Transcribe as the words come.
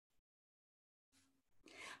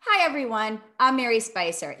Hi, everyone. I'm Mary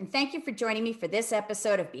Spicer, and thank you for joining me for this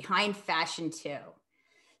episode of Behind Fashion 2.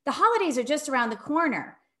 The holidays are just around the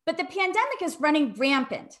corner, but the pandemic is running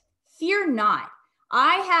rampant. Fear not.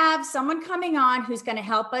 I have someone coming on who's going to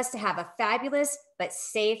help us to have a fabulous but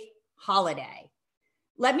safe holiday.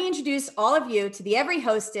 Let me introduce all of you to the Every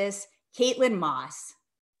Hostess, Caitlin Moss.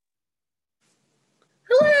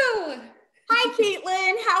 Hello. Hi,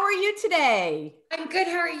 Caitlin. How are you today? I'm good.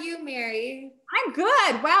 How are you, Mary? I'm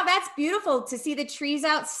good. Wow, that's beautiful to see the trees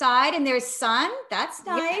outside and there's sun. That's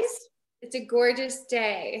nice. Yes, it's a gorgeous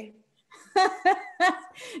day.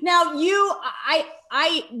 Now,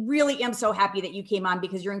 I really am so happy that you came on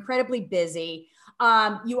because you're incredibly busy.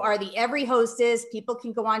 You are the Every Hostess. People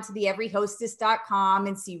can go on to the everyhostess.com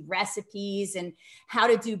and see recipes and how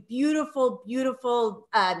to do beautiful, beautiful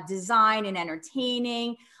design and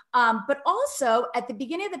entertaining. But also at the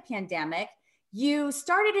beginning of the pandemic, you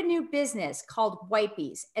started a new business called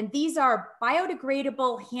Wipies. And these are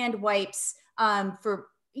biodegradable hand wipes for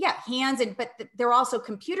hands, but they're also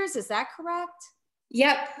computers. Is that correct?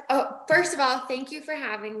 Yep. Oh, first of all, thank you for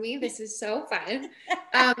having me. This is so fun.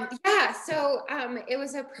 It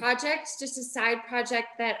was a project, just a side project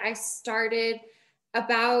that I started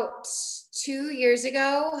about 2 years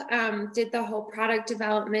ago, did the whole product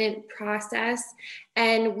development process,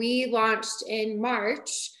 and we launched in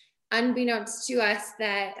March, unbeknownst to us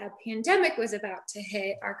that a pandemic was about to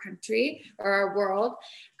hit our country or our world.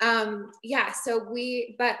 But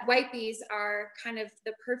Wipies are kind of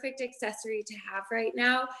the perfect accessory to have right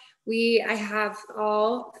now. I have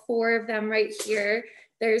all 4 of them right here.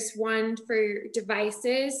 There's one for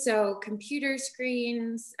devices, so computer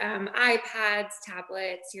screens, iPads,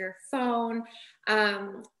 tablets, your phone,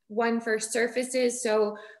 one for surfaces.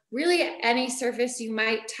 So really any surface you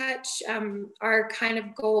might touch. Our kind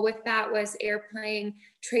of goal with that was airplane,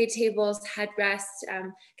 tray tables, headrests,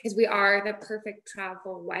 because we are the perfect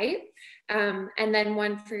travel wipe. And then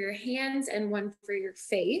one for your hands and one for your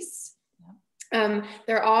face.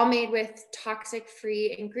 They're all made with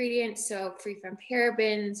toxic-free ingredients, so free from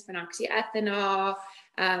parabens, phenoxyethanol,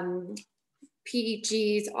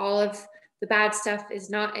 PEGs, all of the bad stuff is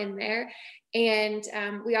not in there. And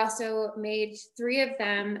we also made 3 of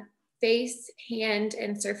them, face, hand,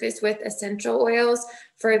 and surface, with essential oils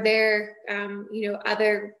for their,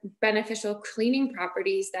 other beneficial cleaning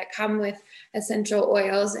properties that come with essential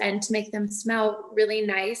oils, and to make them smell really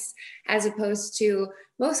nice, as opposed to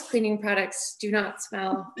most cleaning products do not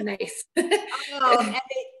smell nice. And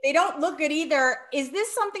they don't look good either. Is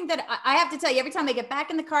this something that I have to tell you, every time I get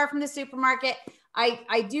back in the car from the supermarket,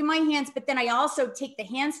 I do my hands, but then I also take the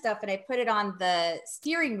hand stuff and I put it on the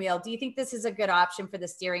steering wheel. Do you think this is a good option for the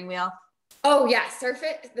steering wheel? Oh yeah,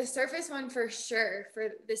 the surface one for sure for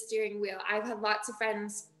the steering wheel. I've had lots of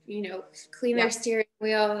friends, clean their steering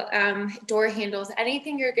wheel, door handles,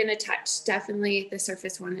 anything you're going to touch. Definitely the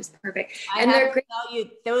surface one is perfect. And they're great. Tell you,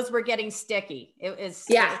 those were getting sticky.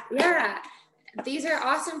 Yeah. These are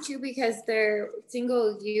awesome too because they're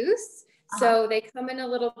single use. So they come in a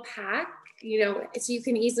little pack, so you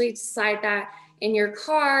can easily slide that in your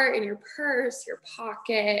car, in your purse, your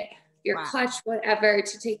pocket, your clutch, whatever,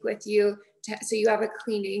 to take with you. So you have a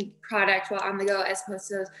cleaning product while on the go, as opposed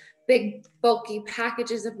to those big bulky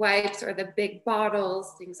packages of wipes or the big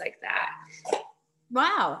bottles, things like that.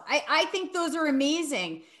 Wow. I think those are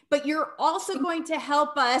amazing, but you're also going to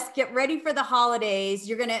help us get ready for the holidays.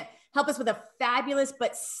 You're going to help us with a fabulous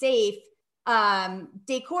but safe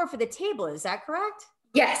decor for the table. Is that correct?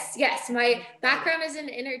 Yes. My background is in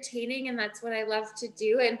entertaining, and that's what I love to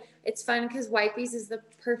do. And it's fun because Wipies is the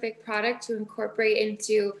perfect product to incorporate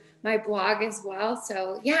into my blog as well.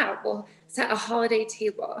 So yeah, we'll set a holiday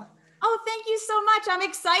table. Oh, thank you so much. I'm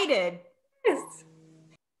excited. Yes.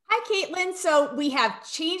 Hi, Caitlin. So we have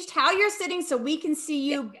changed how you're sitting so we can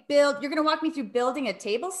see you build. You're going to walk me through building a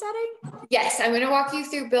table setting? Yes, I'm going to walk you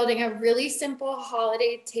through building a really simple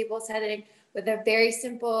holiday table setting with a very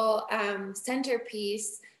simple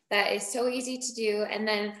centerpiece that is so easy to do. And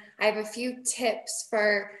then I have a few tips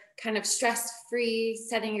for kind of stress-free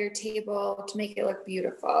setting your table to make it look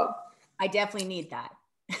beautiful. I definitely need that.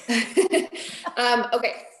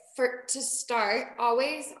 Okay, to start,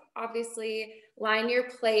 always obviously line your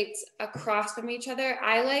plates across from each other.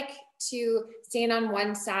 I like to stand on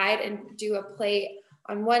one side and do a plate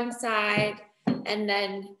on one side and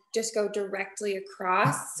then just go directly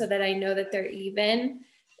across so that I know that they're even.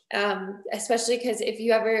 Especially because if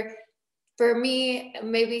you ever, for me,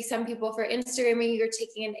 maybe some people for Instagramming, you're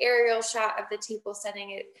taking an aerial shot of the table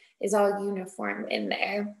setting, it is all uniform in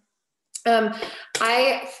there.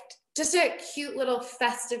 Just a cute little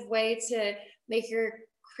festive way to make your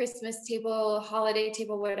Christmas table, holiday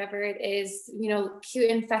table, whatever it is, you know, cute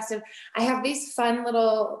and festive, I have these fun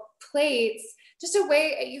little plates, just a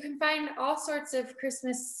way you can find all sorts of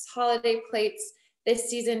Christmas holiday plates this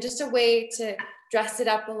season, just a way to dress it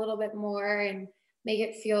up a little bit more and make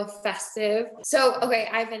it feel festive. So, okay,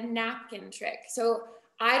 I have a napkin trick. So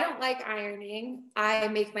I don't like ironing. I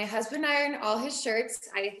make my husband iron all his shirts.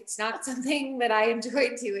 It's not something that I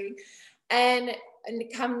enjoy doing. And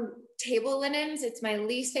come table linens, it's my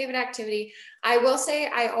least favorite activity. I will say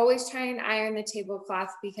I always try and iron the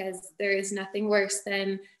tablecloth because there is nothing worse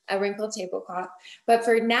than a wrinkled tablecloth. But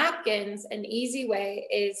for napkins, an easy way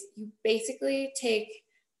is you basically take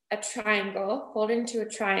a triangle, fold into a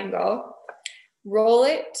triangle, roll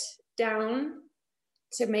it down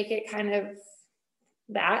to make it kind of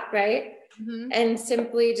that, right? Mm-hmm. And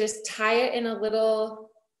simply just tie it in a little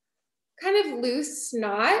kind of loose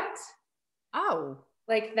knot. Oh.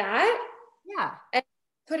 Like that? Yeah. And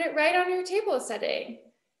put it right on your table setting.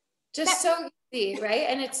 Just so easy, right?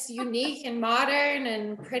 And it's unique and modern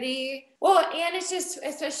and pretty. Well, and it's just,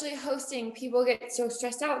 especially hosting, people get so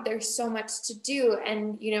stressed out. There's so much to do.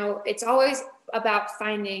 And, you know, it's always about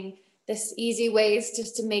finding this easy ways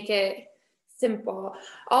just to make it simple.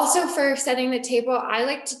 Also for setting the table, I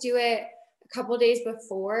like to do it a couple days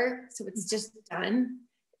before, so it's just done.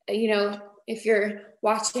 You know, if you're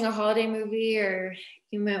watching a holiday movie or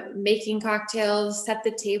making cocktails, set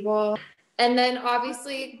the table. And then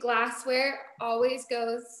obviously glassware always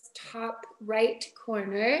goes top right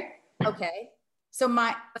corner. Okay. So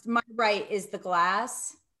my right is the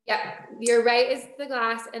glass. Yeah, your right is the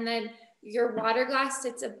glass, and then your water glass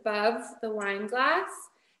sits above the wine glass.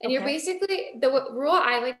 And you're basically, the rule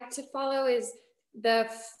I like to follow is the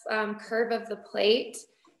curve of the plate.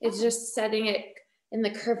 It's just setting it in the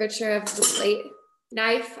curvature of the plate.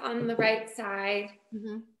 Knife on the right side.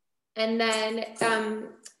 Mm-hmm. And then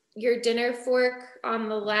your dinner fork on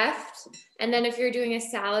the left. And then if you're doing a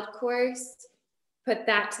salad course, put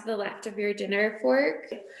that to the left of your dinner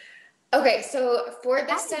fork. Okay, so for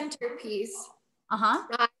the centerpiece,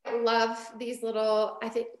 I love these little, I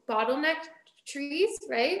think, bottleneck trees,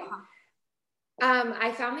 right?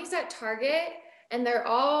 I found these at Target, and they're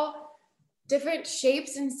all different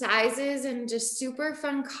shapes and sizes and just super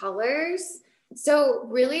fun colors. So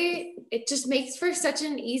really, it just makes for such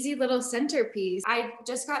an easy little centerpiece. I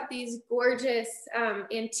just got these gorgeous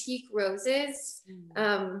antique roses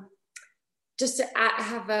just to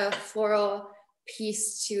have a floral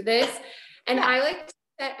piece to this. And I like to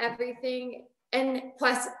set everything. And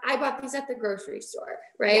plus, I bought these at the grocery store,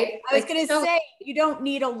 right? Yeah, I was going to say, you don't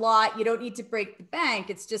need a lot. You don't need to break the bank.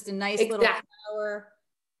 It's just a nice little flower.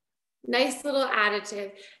 Nice little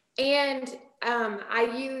additive. And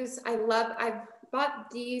I bought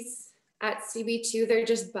these at CB2. They're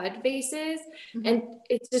just bud vases. Mm-hmm. And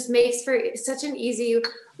it just makes for such an easy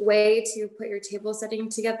way to put your table setting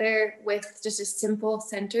together with just a simple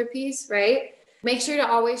centerpiece, right? Make sure to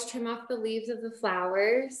always trim off the leaves of the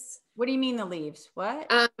flowers. What do you mean the leaves? What?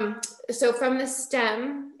 So from the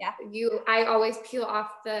stem, I always peel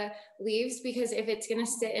off the leaves, because if it's going to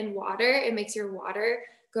sit in water, it makes your water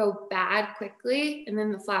go bad quickly, and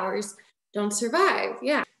then the flowers don't survive.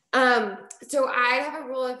 Yeah. So I have a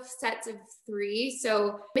rule of sets of 3, so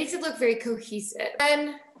it makes it look very cohesive.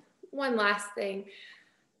 And one last thing.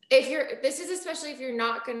 This is especially if you're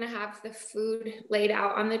not going to have the food laid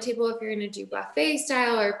out on the table, if you're going to do buffet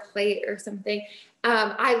style or plate or something.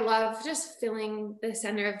 I love just filling the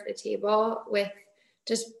center of the table with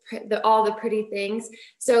just all the pretty things.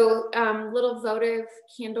 So little votive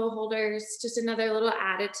candle holders, just another little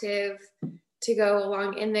additive to go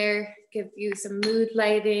along in there, give you some mood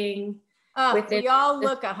lighting. We all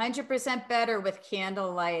look 100% better with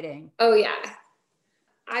candle lighting. Oh yeah.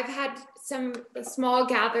 I've had some small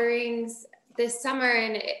gatherings this summer,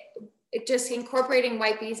 and it just incorporating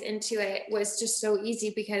white bees into it was just so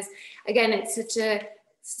easy, because again, it's such a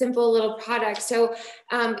simple little product. So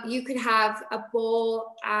you could have a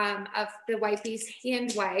bowl of the white bees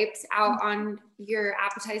hand wipes out on your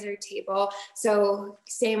appetizer table. So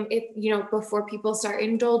same, if before people start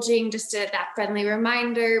indulging, just that friendly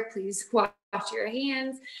reminder, please wash your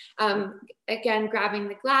hands. Again, grabbing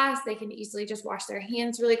the glass, they can easily just wash their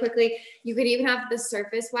hands really quickly. You could even have the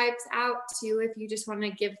surface wipes out too, if you just want to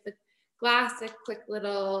give the glass a quick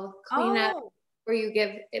little cleanup or you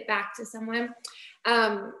give it back to someone.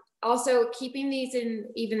 Also keeping these in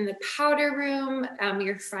even the powder room,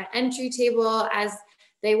 your front entry table, as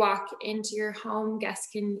they walk into your home,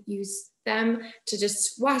 guests can use them to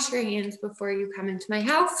just wash your hands before you come into my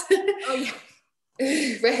house. Oh yeah.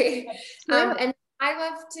 Right. And I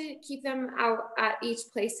love to keep them out at each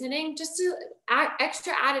place sitting, just to add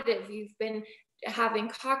extra additive. You've been having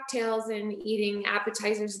cocktails and eating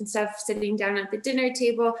appetizers and stuff, sitting down at the dinner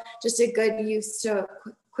table, just a good use to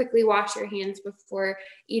quickly wash your hands before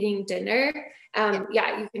eating dinner.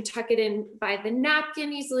 Yeah, you can tuck it in by the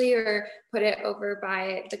napkin easily, or put it over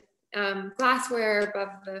by the glassware,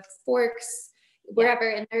 above the forks, wherever.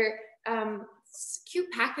 And they're cute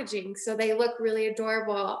packaging, so they look really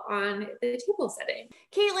adorable on the table setting.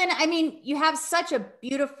 Caitlin, I mean, you have such a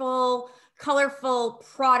beautiful, colorful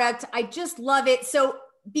product. I just love it. So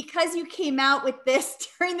because you came out with this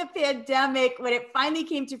during the pandemic, when it finally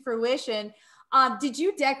came to fruition, did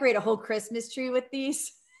you decorate a whole Christmas tree with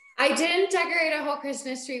these? I didn't decorate a whole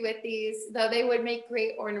Christmas tree with these, though they would make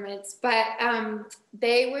great ornaments, but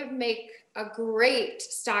they would make a great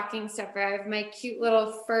stocking stuffer. I have my cute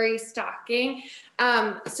little furry stocking.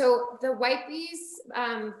 So the Wipies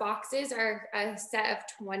boxes are a set of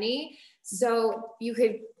 20. So you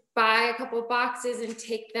could buy a couple boxes and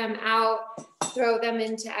take them out, throw them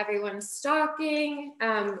into everyone's stocking,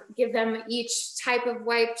 give them each type of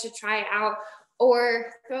wipe to try out,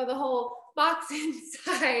 or throw the whole box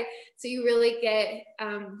inside, so you really get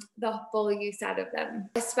the full use out of them,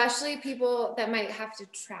 especially people that might have to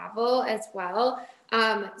travel as well.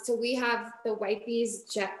 So we have the Wipies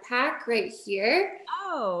Jetpack right here.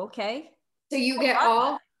 Oh, okay. So you get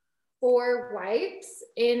all 4 wipes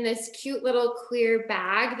in this cute little clear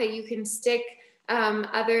bag that you can stick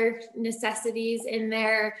other necessities in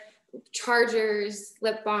there, chargers,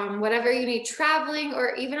 lip balm, whatever you need traveling,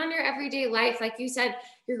 or even on your everyday life. Like you said,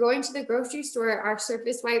 you're going to the grocery store, our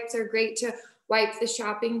surface wipes are great to wipe the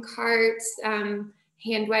shopping carts,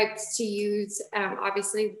 hand wipes to use,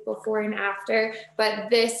 obviously before and after, but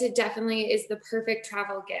this definitely is the perfect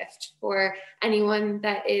travel gift for anyone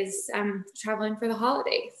that is traveling for the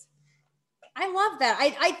holidays. I love that.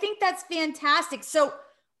 I think that's fantastic. So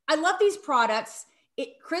I love these products.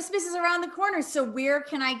 Christmas is around the corner. So where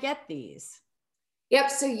can I get these? Yep.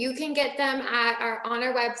 So you can get them on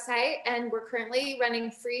our website, and we're currently running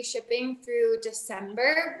free shipping through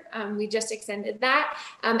December. We just extended that.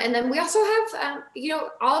 And then we also have,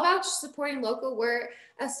 all about supporting local. We're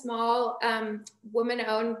a small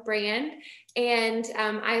woman-owned brand, and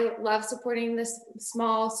I love supporting the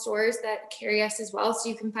small stores that carry us as well. So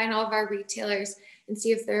you can find all of our retailers and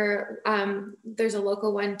see if there's a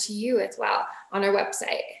local one to you as well on our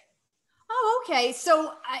website. Oh, okay.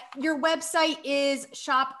 So your website is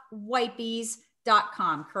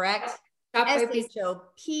shopwipies.com, correct?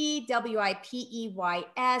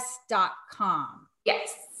 shopwipies.com.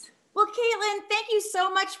 Yes. Well, Caitlin, thank you so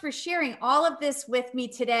much for sharing all of this with me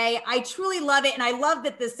today. I truly love it. And I love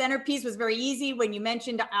that the centerpiece was very easy. When you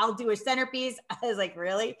mentioned I'll do a centerpiece, I was like,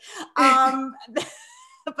 really?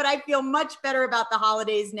 But I feel much better about the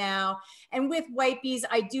holidays now. And with Wipies,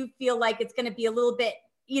 I do feel like it's going to be a little bit,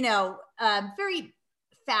 very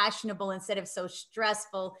fashionable instead of so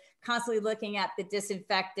stressful, constantly looking at the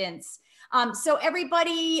disinfectants. So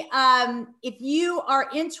everybody, if you are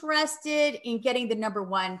interested in getting the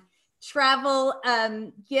 #1 travel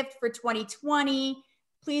gift for 2020,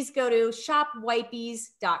 please go to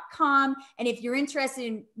shopwipies.com. And if you're interested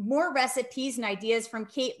in more recipes and ideas from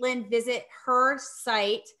Caitlin, visit her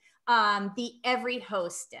site, The Every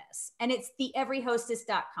Hostess. And it's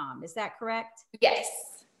theeveryhostess.com. Is that correct? Yes.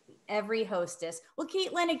 Every Hostess. Well,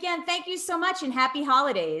 Caitlin, again, thank you so much and happy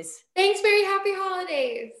holidays. Thanks, very happy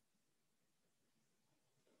holidays.